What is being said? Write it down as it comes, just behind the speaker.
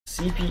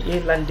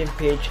CPA landing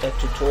page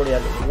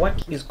tutorial.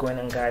 What is going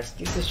on, guys?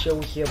 This is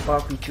Shehu here,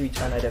 back with you with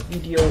another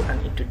video,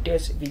 and in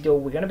today's video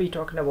we're going to be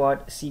talking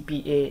about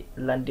CPA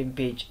landing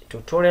page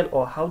tutorial,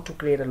 or how to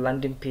create a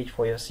landing page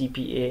for your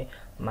CPA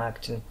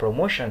marketing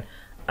promotion.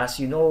 As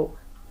you know,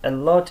 a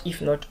lot,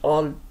 if not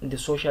all, the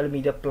social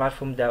media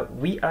platform that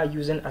we are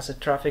using as a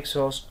traffic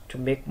source to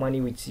make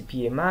money with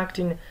CPA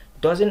marketing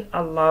doesn't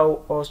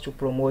allow us to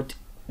promote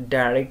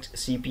direct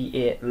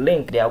CPA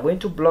link. They are going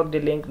to block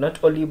the link.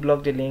 Not only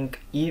block the link,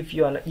 if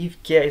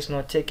care is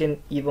not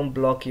taken, even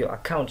block your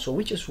account. So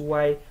which is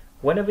why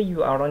whenever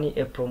you are running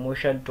a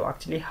promotion, to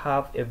actually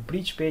have a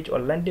bridge page or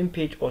landing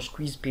page or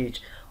squeeze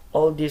page,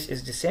 all this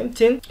is the same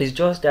thing. It's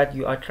just that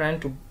you are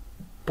trying to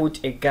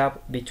put a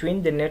gap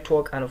between the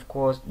network and of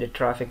course the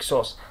traffic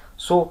source.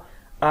 So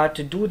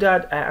to do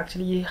that, I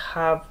actually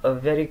have a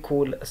very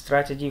cool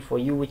strategy for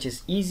you, which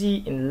is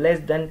easy. In less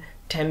than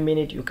 10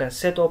 minutes you can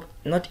set up,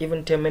 not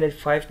even 10 minutes,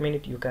 5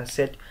 minutes, you can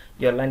set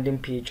your landing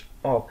page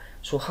up.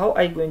 So how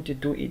are you going to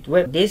do it?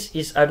 Well, this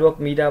is AdWork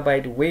Media, by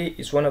the way.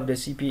 It's one of the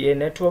CPA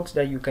networks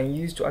that you can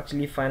use to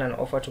actually find an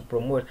offer to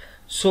promote.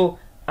 So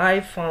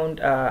I found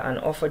an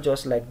offer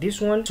just like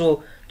this one.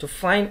 So to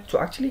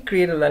actually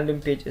create a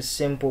landing page is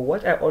simple.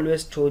 What I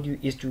always told you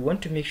is you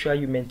want to make sure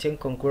you maintain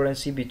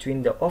congruency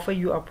between the offer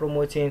you are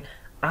promoting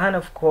and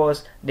of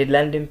course the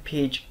landing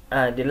page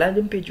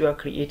you are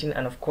creating,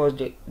 and of course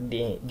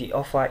the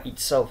offer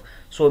itself.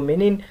 So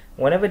meaning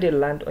whenever they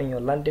land on your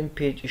landing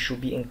page, it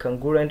should be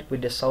incongruent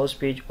with the sales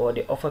page or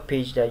the offer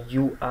page that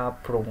you are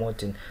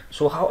promoting.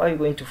 So how are you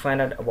going to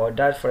find out about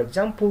that? For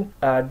example,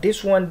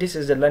 this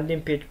is the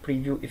landing page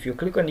preview. If you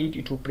click on it,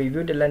 it will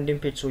preview the landing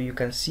page so you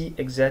can see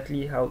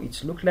exactly how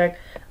it's look like.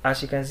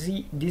 As you can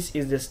see, this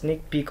is the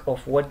sneak peek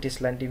of what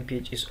this landing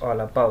page is all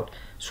about.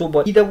 So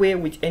but either way,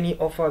 with any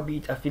offer, be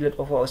it affiliate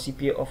offer or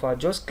CPA offer,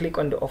 just click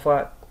on the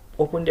offer,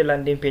 open the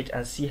landing page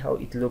and see how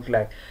it look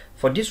like.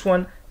 For this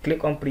one,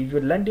 click on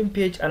preview landing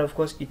page, and of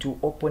course it will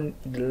open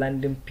the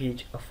landing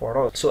page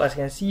for us. So as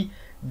you can see,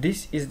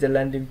 this is the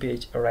landing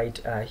page right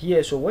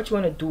here. So what you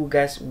want to do,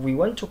 guys, we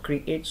want to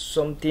create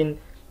something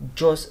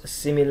just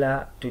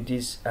similar to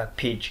this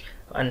page.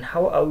 And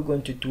how are we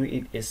going to do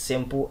it is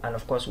simple, and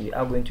of course we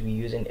are going to be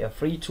using a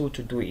free tool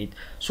to do it.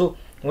 So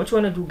what you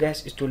want to do,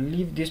 guys, is to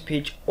leave this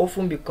page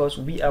open because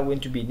we are going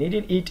to be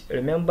needing it.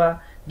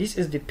 Remember, this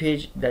is the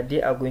page that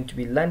they are going to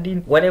be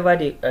landing. Whenever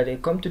they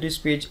come to this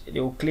page, they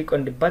will click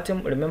on the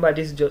button. Remember,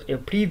 this is just a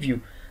preview.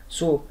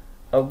 So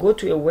I'll go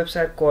to a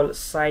website called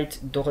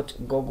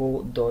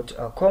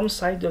site.google.com.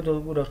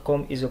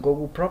 Site.google.com is a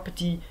Google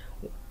property.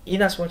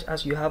 In as much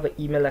as you have an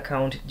email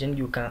account, then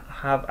you can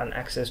have an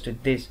access to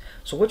this.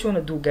 So what you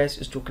want to do, guys,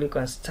 is to click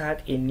on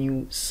start a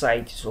new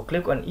site. So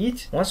click on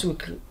it. Once we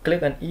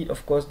click on it,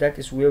 of course, that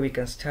is where we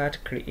can start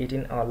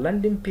creating our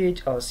landing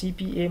page, our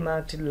CPA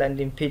marketing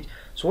landing page.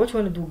 So what you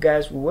want to do,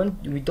 guys,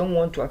 we don't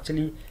want to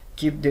actually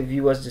keep the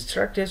viewers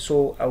distracted,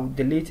 so I will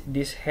delete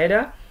this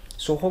header.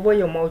 So hover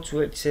your mouse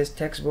where it says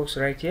text box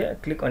right here,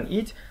 click on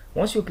it.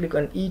 Once you click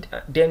on it,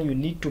 then you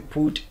need to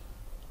put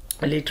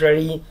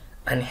literally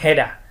an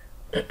header.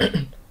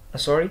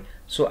 So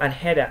an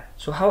header.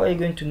 So how are you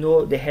going to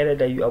know the header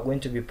that you are going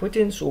to be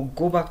putting? So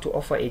go back to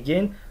offer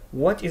again.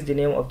 What is the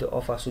name of the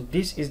offer? So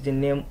this is the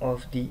name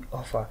of the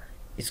offer.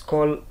 It's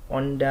called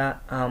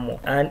Under Armour,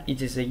 and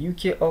it is a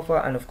UK offer.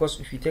 And of course,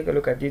 if you take a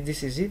look at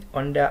this is it,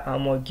 Under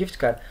Armour gift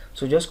card.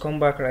 So just come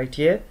back right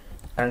here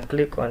and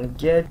click on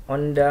get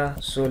under.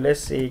 So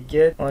let's say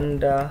get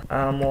Under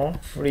Armour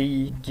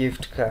free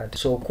gift card.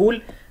 So cool.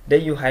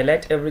 Then you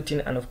highlight everything,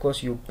 and of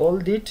course you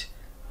bold it,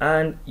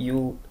 and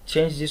you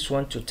change this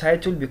one to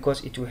title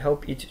because it will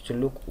help it to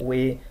look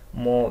way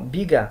more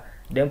bigger.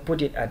 Then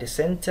put it at the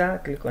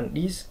center, click on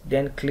this,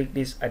 then click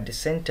this at the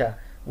center,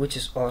 which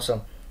is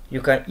awesome.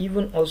 You can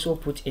even also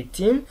put a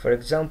theme. For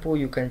example,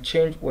 you can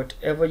change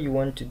whatever you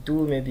want to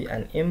do, maybe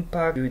an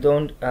impact.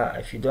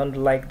 If you don't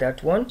like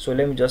that one, so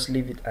let me just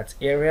leave it at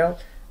Arial,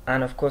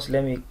 and of course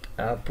let me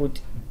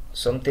put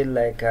something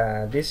like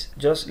this.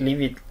 Just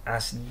leave it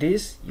as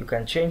this. You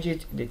can change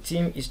it. The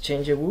theme is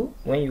changeable.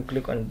 When you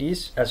click on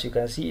this, as you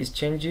can see, it's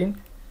changing,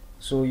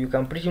 so you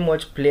can pretty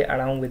much play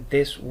around with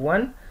this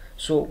one.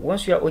 So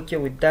once you are okay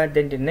with that,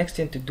 then the next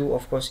thing to do,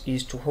 of course,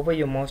 is to hover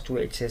your mouse to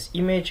where it says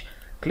image,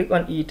 click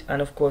on it,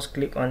 and of course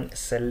click on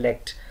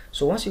select.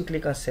 So once you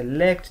click on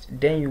select,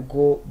 then you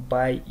go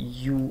by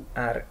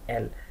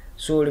URL.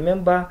 So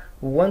remember,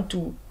 we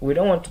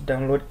don't want to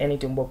download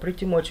anything, but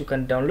pretty much you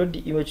can download the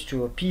image to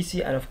your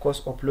PC and of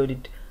course upload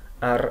it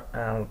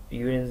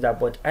using that.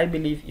 But I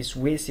believe it's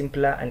way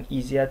simpler and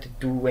easier to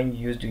do when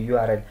you use the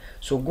URL.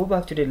 So go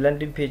back to the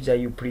landing page that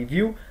you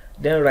preview,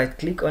 then right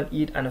click on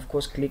it, and of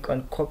course click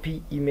on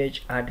copy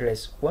image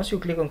address. Once you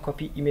click on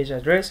copy image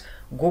address,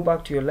 go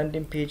back to your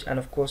landing page and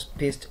of course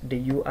paste the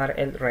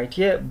URL right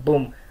here.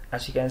 Boom.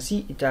 As you can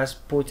see, it has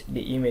put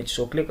the image.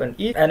 So click on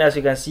it, and as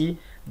you can see,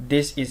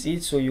 this is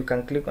it. So you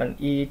can click on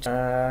it,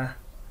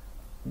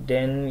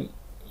 then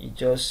it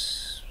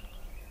just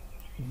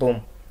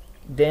boom,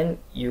 then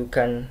you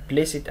can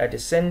place it at the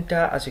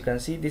center. As you can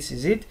see, this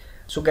is it.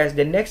 So guys,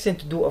 the next thing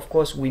to do, of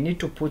course, we need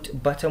to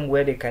put button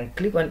where they can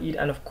click on it,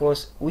 and of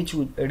course which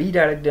would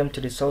redirect them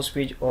to the source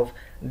page of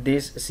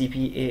this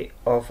CPA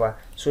offer.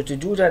 So to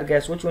do that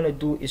guys, what you want to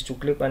do is to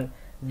click on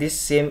this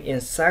same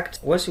insert.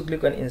 Once you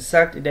click on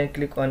insert, then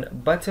click on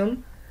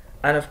button,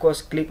 and of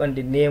course click on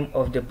the name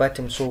of the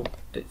button. So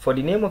for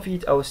the name of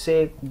it, I will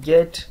say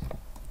get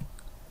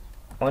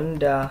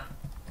Under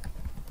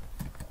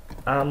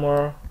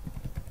Armour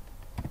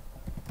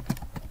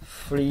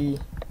free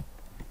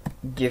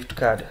gift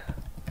card.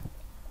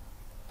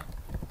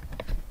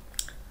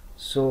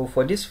 So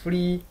for this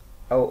free,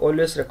 I will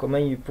always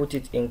recommend you put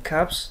it in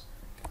caps,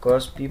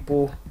 because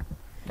people,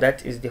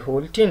 that is the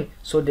whole thing.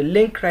 So the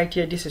link right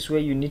here, this is where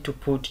you need to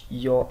put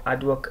your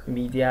AdWork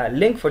media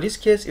link. For this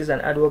case is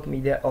an AdWork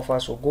media offer,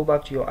 so go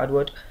back to your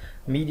AdWork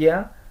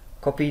media,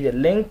 copy the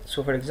link.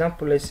 So for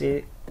example, let's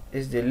say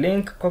is the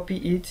link, copy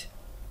it,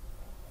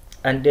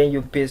 and then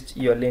you paste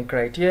your link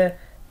right here,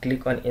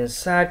 click on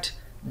insert.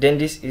 Then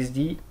this is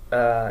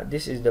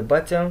the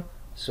button.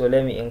 So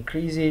let me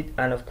increase it,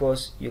 and of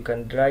course you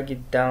can drag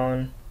it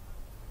down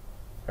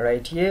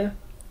right here.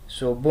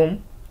 So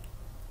boom,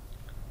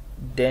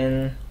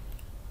 then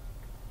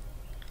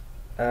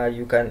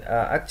you can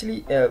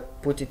actually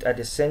put it at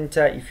the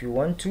center if you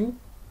want to.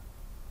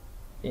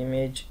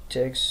 Image,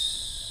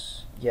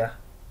 text, yeah.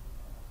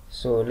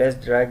 So let's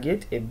drag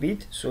it a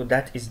bit. So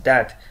that is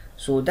that.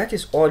 So that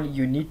is all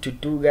you need to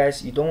do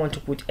guys. You don't want to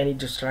put any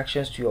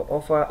distractions to your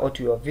offer or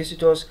to your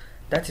visitors.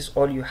 That is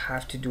all you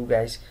have to do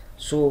guys.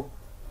 So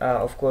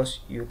of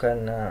course you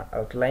can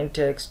outline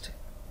text.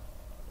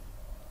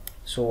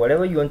 So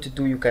whatever you want to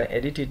do, you can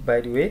edit it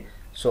by the way.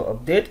 So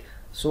update.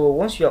 So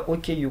once you are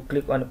okay, you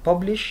click on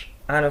publish,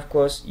 and of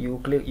course you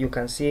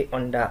can say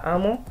Under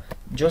Armour.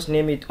 Just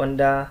name it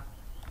Under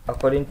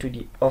according to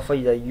the offer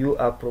that you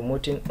are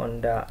promoting,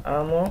 Under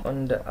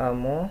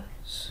Armour.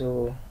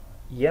 So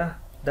yeah,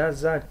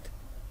 that's that.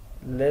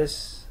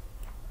 Let's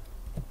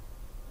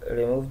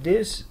remove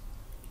this.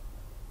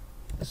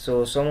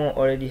 So someone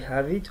already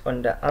have it,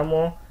 Under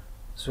Armour.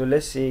 So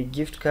let's say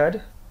gift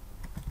card.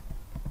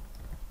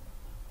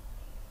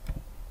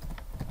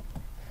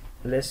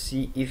 Let's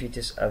see if it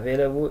is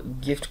available.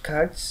 Gift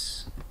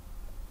cards,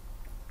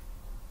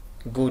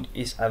 good,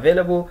 is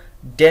available.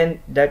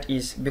 Then that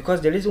is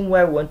because the reason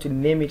why I want to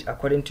name it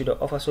according to the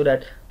offer, so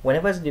that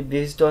whenever the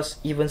visitors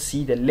even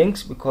see the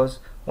links, because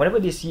whenever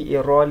they see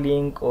a raw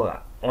link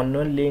or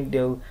unknown link,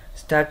 they'll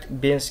start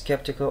being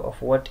skeptical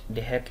of what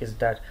the heck is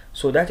that.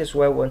 So that is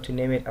why I want to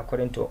name it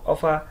according to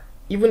offer.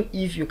 Even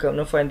if you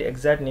cannot find the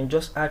exact name,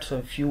 just add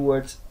some few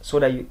words so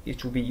that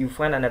you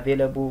find an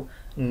available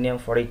name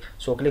for it.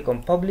 So click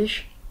on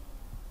publish.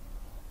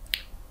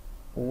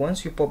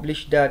 Once you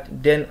publish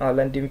that, then our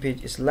landing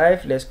page is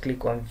live. Let's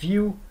click on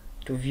view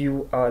to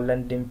view our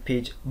landing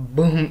page.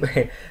 Boom.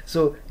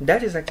 So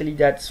that is actually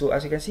that. So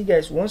as you can see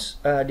guys, once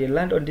they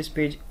land on this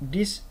page,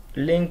 this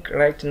link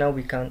right now,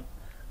 we can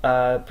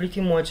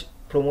pretty much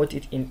promote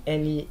it in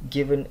any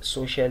given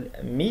social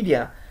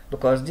media,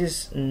 because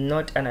this is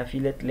not an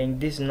affiliate link,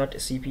 this is not a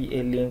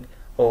CPA link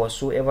or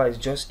whatsoever, it's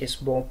just a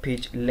small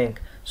page link.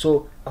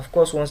 So of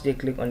course once they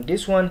click on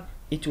this one,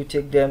 it will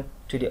take them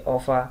to the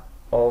offer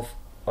of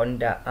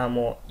Under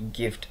Armour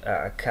gift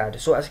card.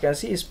 So as you can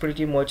see, it's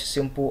pretty much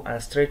simple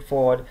and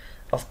straightforward,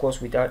 of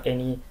course without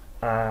any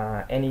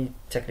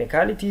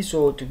technicality.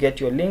 So to get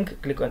your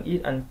link, click on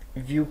it and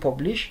view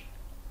publish,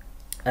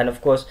 and of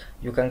course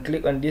you can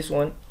click on this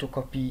one to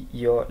copy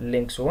your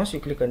link. So once you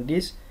click on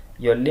this,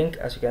 your link,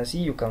 as you can see,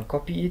 you can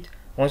copy it.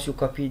 Once you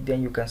copy it,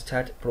 then you can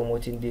start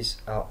promoting this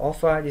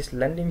offer, this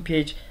landing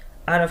page.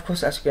 And of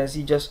course, as you can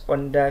see, just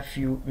under a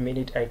few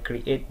minutes I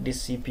create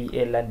this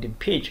CPA landing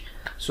page,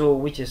 so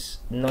which is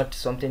not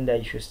something that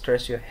you should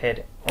stress your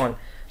head on.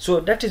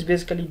 So that is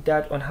basically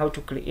that on how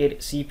to create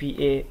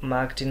CPA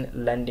marketing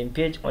landing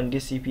page on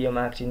this CPA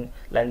marketing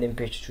landing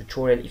page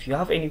tutorial. If you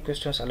have any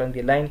questions along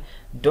the line,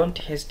 don't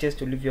hesitate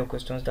to leave your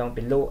questions down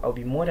below. I'll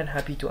be more than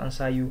happy to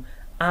answer you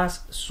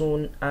as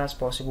soon as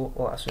possible,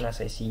 or as soon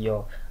as I see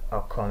your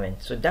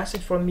comment. So that's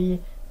it from me.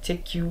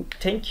 Thank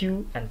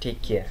you and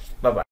take care. Bye bye.